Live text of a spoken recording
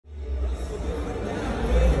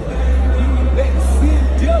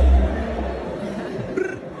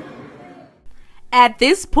At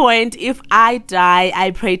this point, if I die,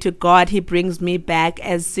 I pray to God he brings me back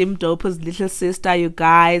as Simdope's little sister, you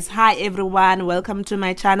guys. Hi everyone, welcome to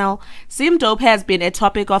my channel. Simdope has been a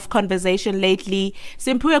topic of conversation lately.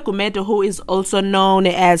 Simphiwe Gumede, who is also known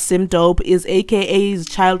as Simdope, is aka his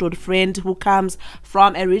childhood friend who comes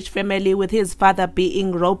from a rich family, with his father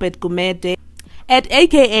being Robert Gumede. At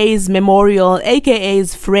AKA's memorial,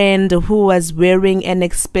 AKA's friend who was wearing an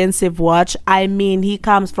expensive watch, I mean, he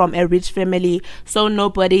comes from a rich family, so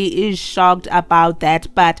nobody is shocked about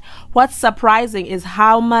that. But what's surprising is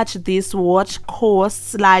how much this watch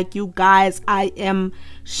costs. Like, you guys, I am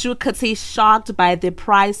shocked by the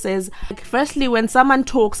prices. Like, firstly, when someone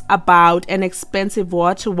talks about an expensive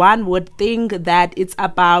watch, one would think that it's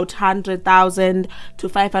about 100,000 to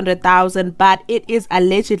 500,000, but it is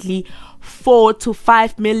allegedly 4 to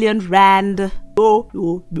 5 million rand.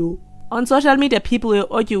 On social media, people were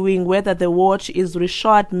arguing whether the watch is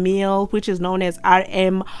Richard Mille, which is known as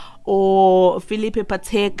RM, or Philippe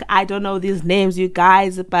Patek. I don't know these names, you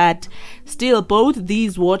guys, but still, both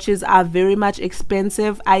these watches are very much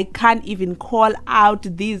expensive. I can't even call out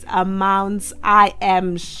these amounts. I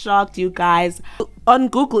am shocked, you guys. On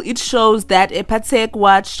Google, it shows that a Patek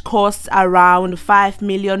watch costs around 5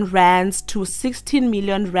 million rands to 16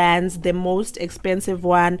 million rands, the most expensive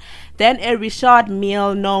one. Then a Richard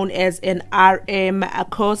Mille, known as an RM,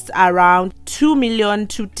 costs around 2 million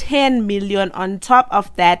to 10 million. On top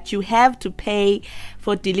of that, you have to pay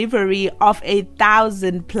for delivery of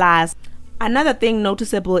 1,000 plus. Another thing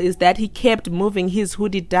noticeable is that he kept moving his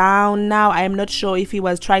hoodie down. Now, I am not sure if he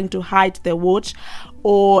was trying to hide the watch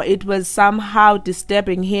or it was somehow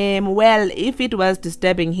disturbing him. Well, if it was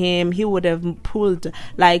disturbing him, he would have pulled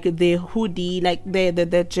like the hoodie, like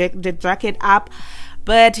the jacket up.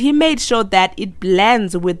 But he made sure that it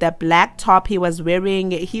blends with the black top he was wearing.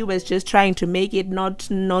 He was just trying to make it not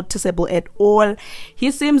noticeable at all. He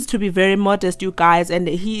seems to be very modest, you guys, and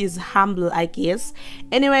he is humble, I guess.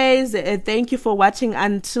 Anyways, thank you for watching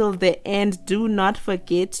until the end. Do not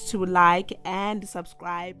forget to like and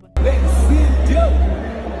subscribe. Let's see